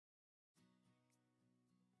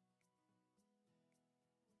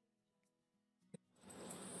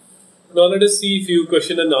Now let us see a few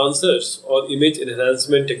question and answers on image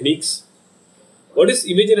enhancement techniques. What is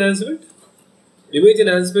image enhancement? Image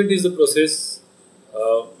enhancement is the process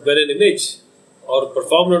when an image or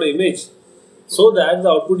performed on an image so that the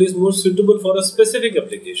output is more suitable for a specific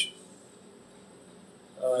application.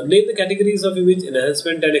 Name the categories of image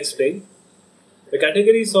enhancement and explain. The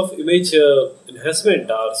categories of image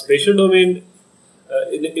enhancement are spatial domain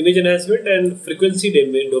image enhancement and frequency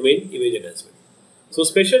domain image enhancement. So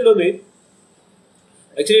spatial domain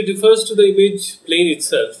actually refers to the image plane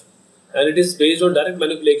itself, and it is based on direct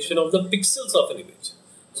manipulation of the pixels of an image.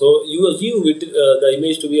 So you assume the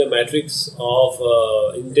image to be a matrix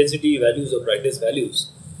of intensity values or brightness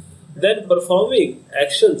values. Then performing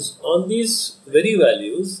actions on these very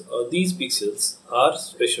values or these pixels are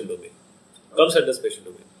spatial domain, comes under spatial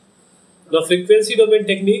domain. Now frequency domain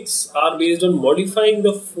techniques are based on modifying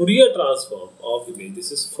the Fourier transform of image.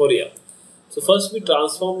 This is Fourier. So first we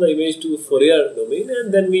transform the image to Fourier domain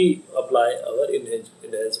and then we apply our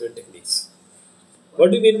enhancement techniques.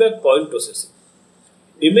 What do you mean by point processing?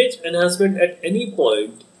 Image enhancement at any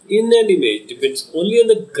point in an image depends only on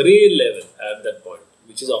the gray level at that point,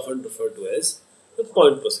 which is often referred to as the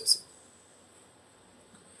point processing.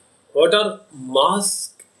 What are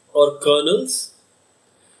masks or kernels?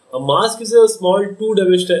 A mask is a small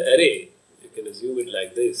two-dimensional array. You can assume it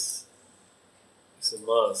like this. It's a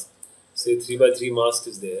mask. Say 3x3 mask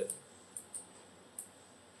is there.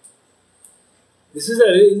 This is an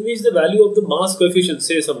array in which the value of the mask coefficient,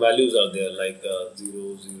 say some values are there like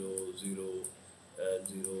 0, 0, 0 and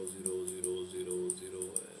 0, 0, 0, 0,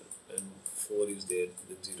 0 and 4 is there,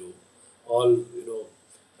 then 0. All,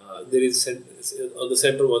 there is on the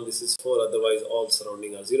center one this is 4, otherwise all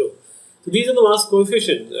surrounding are 0. So these are the mask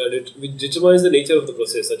coefficient which determines the nature of the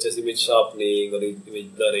process, such as image sharpening or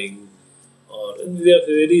image blurring, or there are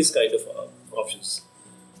various kind of options.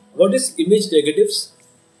 What is image negatives?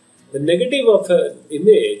 The negative of an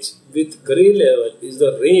image with gray level is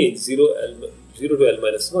the range 0 to L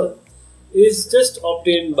minus 1 is just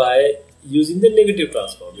obtained by using the negative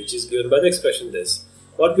transform, which is given by the expression this.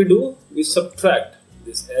 What we do? We subtract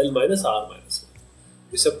this L minus R minus 1.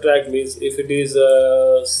 We subtract means if it is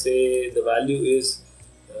say the value is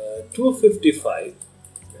 255,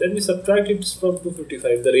 then we subtract it from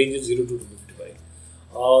 255. The range is 0 to 255.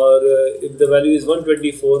 Or if the value is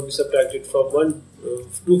 124, we subtract it from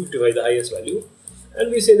 255, the highest value,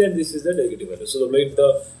 and we say that this is the negative value. So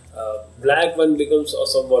the black one becomes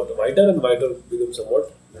somewhat whiter and whiter becomes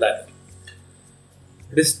somewhat blacker.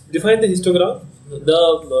 Define the histogram.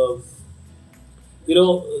 The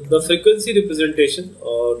frequency representation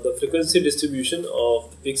or the frequency distribution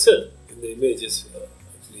of the pixel in the image is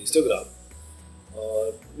actually histogram.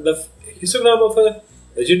 The histogram of a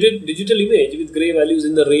digital image with gray values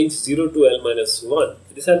in the range 0 to L minus 1.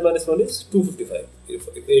 This L minus 1 is 255 if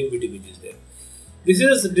 8-bit image is there. This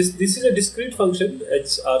is a discrete function,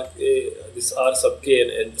 this R sub k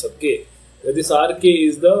and n sub k. This Rk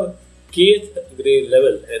is the kth gray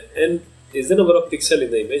level and n is the number of pixels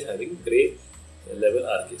in the image having gray level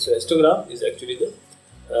Rk. So histogram is actually the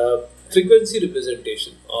frequency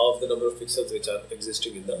representation of the number of pixels which are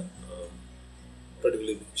existing in the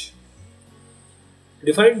particular image.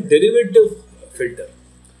 Define derivative filter.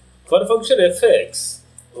 For a function fx,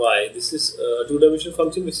 y, this is a two-dimensional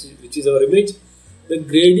function which is our image. The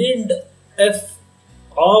gradient f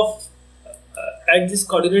of at this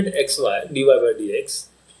coordinate xy, dy by dx.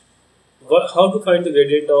 How to find the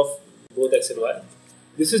gradient of both x and y?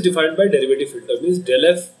 This is defined by derivative filter, means del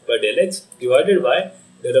f by del x divided by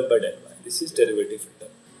del f by del y. This is derivative filter.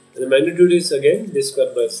 And the magnitude is again this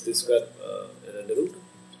square plus this square and under root.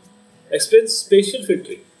 Explain spatial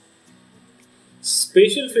filtering.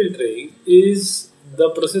 Spatial filtering is the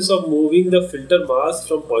process of moving the filter mask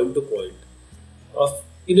from point to point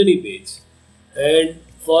in an image. And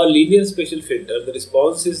for linear spatial filter, the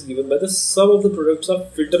response is given by the sum of the products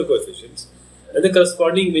of filter coefficients and the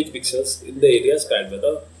corresponding image pixels in the area spanned by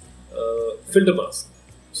the filter mask.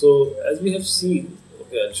 So as we have seen,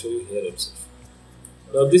 okay, I'll show you here itself.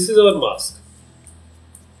 Now this is our mask.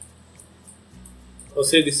 Or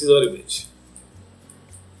say this is our image.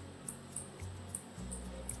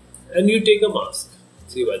 And you take a mask,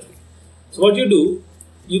 3x3. So what you do,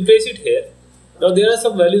 you place it here. Now there are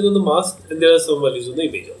some values on the mask and there are some values on the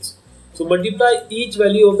image also. So multiply each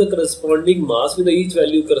value of the corresponding mask with each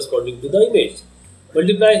value corresponding to the image.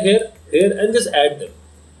 Multiply here, here and just add them.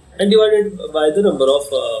 And divide it by the number of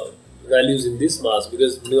values in this mask,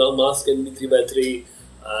 because mask can be 3x3,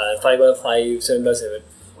 5x5, 7x7.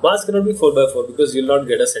 Mask cannot be 4x4 because you will not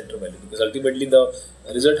get a center value, because ultimately the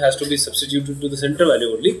result has to be substituted to the center value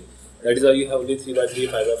only, That is how you have only 3 by 3,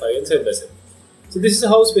 5 by 5 and 7 by 7. So this is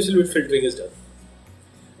how special width filtering is done.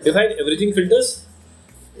 Define averaging filters.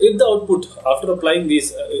 If the output after applying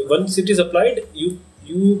these, once it is applied, you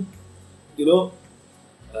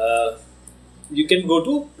can go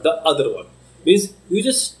to the other one. Means you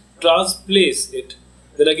just transplace it.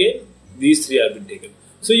 Then again, these 3 have been taken.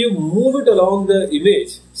 So you move it along the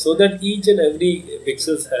image so that each and every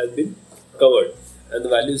pixels has been covered and the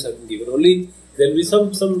values have been given. Only there will be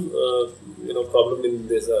some problem in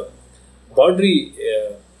this boundary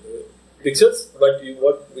pixels, but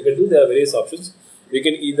what we can do, there are various options. We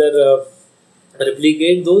can either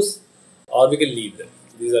replicate those or we can leave them.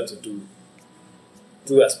 These are the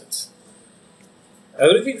two aspects.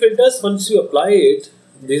 Averaging filters, once you apply it,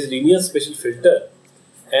 this linear special filter,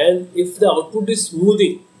 and if the output is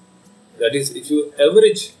smoothing, that is, if you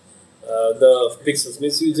average the pixels,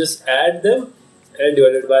 means you just add them and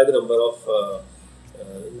divided by the number of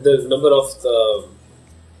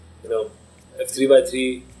f3 by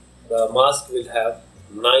 3, the mask will have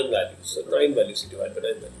 9 values. So 9 values divided by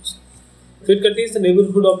 9 values. So it contains the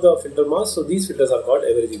neighborhood of the filter mask. So these filters are called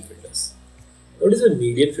averaging filters. What is a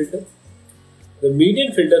median filter? The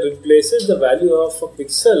median filter replaces the value of a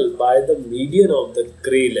pixel by the median of the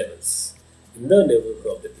gray levels in the neighborhood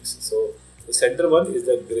of the pixel. So the center one is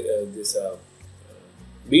the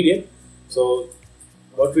median. So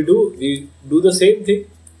what we do the same thing.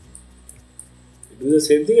 We do the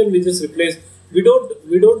same thing and we just replace. We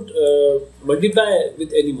don't multiply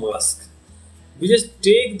with any mask. We just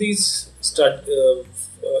take these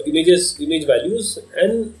image values,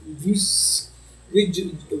 and we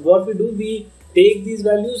take these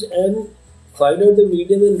values and find out the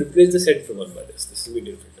median and replace the center one by this. This is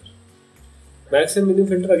median filter. Maxim median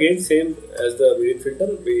filter, again same as the median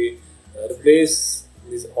filter. We replace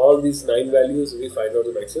all these 9 values. We find out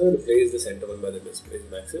the maximum, replace the center one by the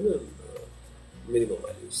maximum and minimum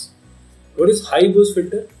values. What is high boost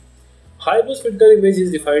filter? High boost filter image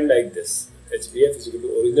is defined like this. HBF is equal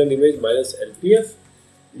to original image minus LPF.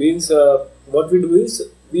 Means what we do is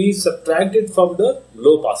we subtract it from the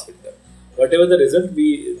low pass filter. Whatever the result,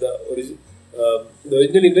 the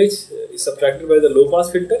original image is subtracted by the low pass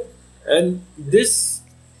filter, and this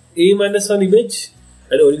A minus 1 image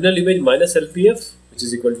and original image minus LPF, which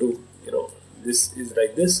is equal to, this is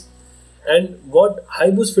like this. And what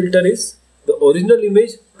high boost filter is? The original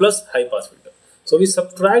image plus high pass filter. So we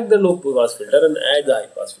subtract the low pass filter and add the high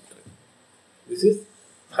pass filter. This is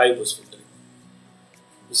high boost filtering.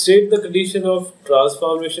 State the condition of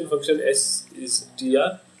transformation function S is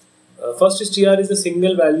TR. First is TR is a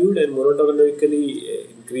single valued and monotonically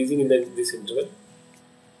increasing in this interval.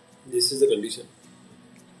 This is the condition.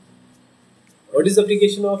 What is the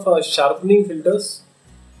application of sharpening filters?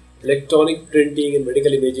 Electronic printing and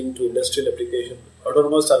medical imaging to industrial application.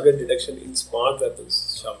 Autonomous target detection in smart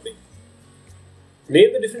weapons. Sharpening.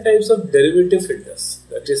 Name the different types of derivative filters.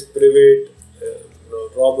 That is Privet,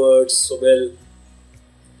 Roberts, Sobel.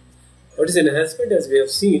 What is enhancement? As we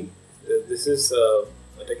have seen, this is a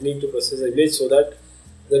technique to process the image so that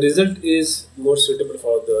the result is more suitable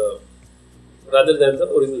for rather than the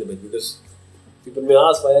original image. Because people may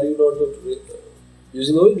ask, why are you not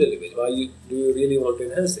using original image? Why do you really want to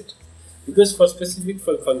enhance it? Because for specific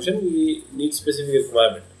function, we need specific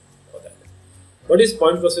requirement for that. What is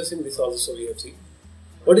point processing? This also we have seen.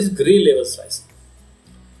 What is gray level slicing?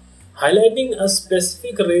 Highlighting a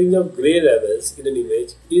specific range of gray levels in an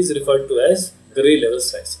image is referred to as gray level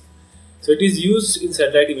slicing. So it is used in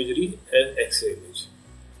satellite imagery and X-ray image.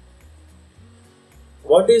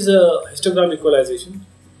 What is a histogram equalization?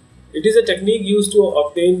 It is a technique used to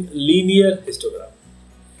obtain linear histogram.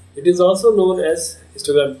 It is also known as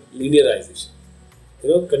histogram linearization.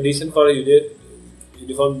 Condition for a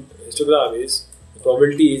uniform histogram is the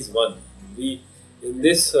probability is 1. In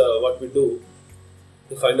this, what we do,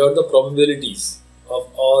 we find out the probabilities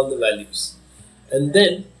of all the values, and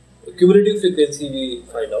then the cumulative frequency we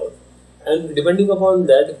find out, and depending upon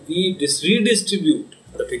that we redistribute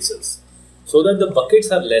the pixels so that the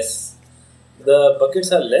buckets are less. The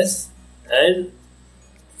buckets are less, and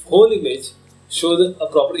whole image shows a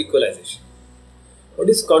proper equalization. What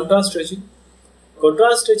is contrast stretching?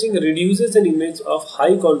 Contrast stretching reduces an image of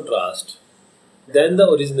high contrast than the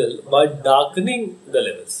original by darkening the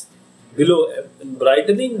levels below M and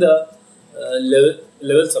brightening the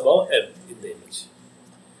levels above M in the image.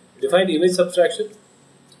 Define image subtraction.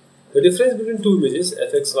 The difference between two images,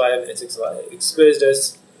 fxy and hxy, expressed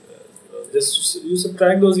as just you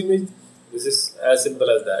subtract those images. This is as simple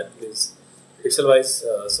as that. Means pixel wise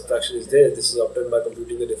subtraction is there. This is obtained by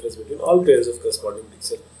computing the difference between all pairs of corresponding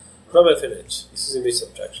pixel from F and H. This is image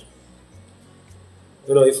subtraction.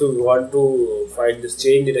 if you want to find this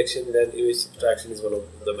chain detection, then image subtraction is one of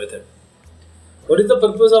the method. What is the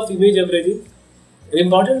purpose of image averaging? An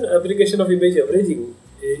important application of image averaging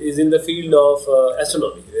is in the field of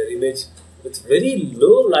astronomy, where image with very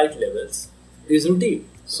low light levels is routine,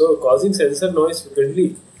 so causing sensor noise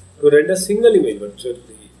frequently to render single image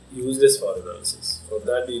virtually useless for analysis. For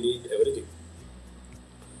that we need averaging.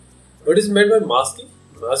 What is meant by masking?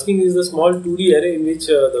 Masking is the small 2D array in which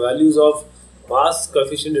the values of mask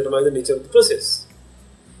coefficient determine the nature of the process.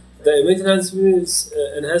 The image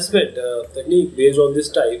enhancement technique based on this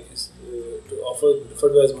type is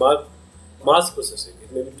referred to as mask processing.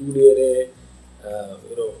 It may be 2D array,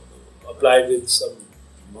 applied with some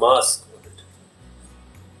mask on it.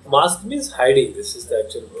 Mask means hiding. This is the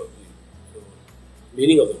actual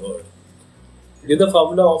meaning of the word. Give the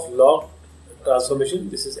formula of log transformation.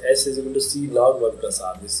 This is S is equal to C log 1 plus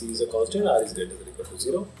R. This C is a constant, R is greater than or equal to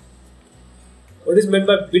 0. What is meant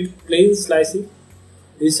by bit plane slicing?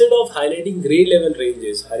 Instead of highlighting gray level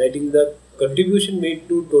ranges, highlighting the contribution made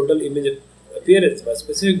to total image appearance by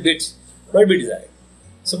specific bits might be desired.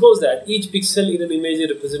 Suppose that each pixel in an image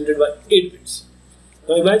is represented by 8 bits.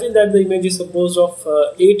 Now imagine that the image is composed of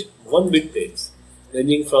 8 1-bit planes,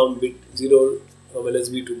 ranging from bit 0 from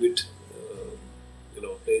LSB to bit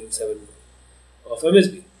plane 7 of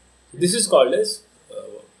MSB. This is called as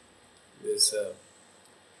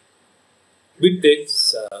bit plane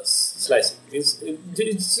slicing.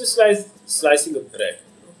 It's just like slicing of bread.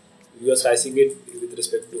 You are slicing it with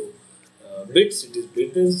respect to bits, it is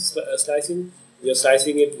bit plane slicing. You are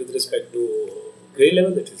slicing it with respect to gray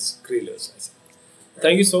level, that is gray level slicing.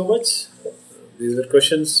 Thank you so much. These are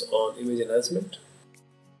questions on image enhancement.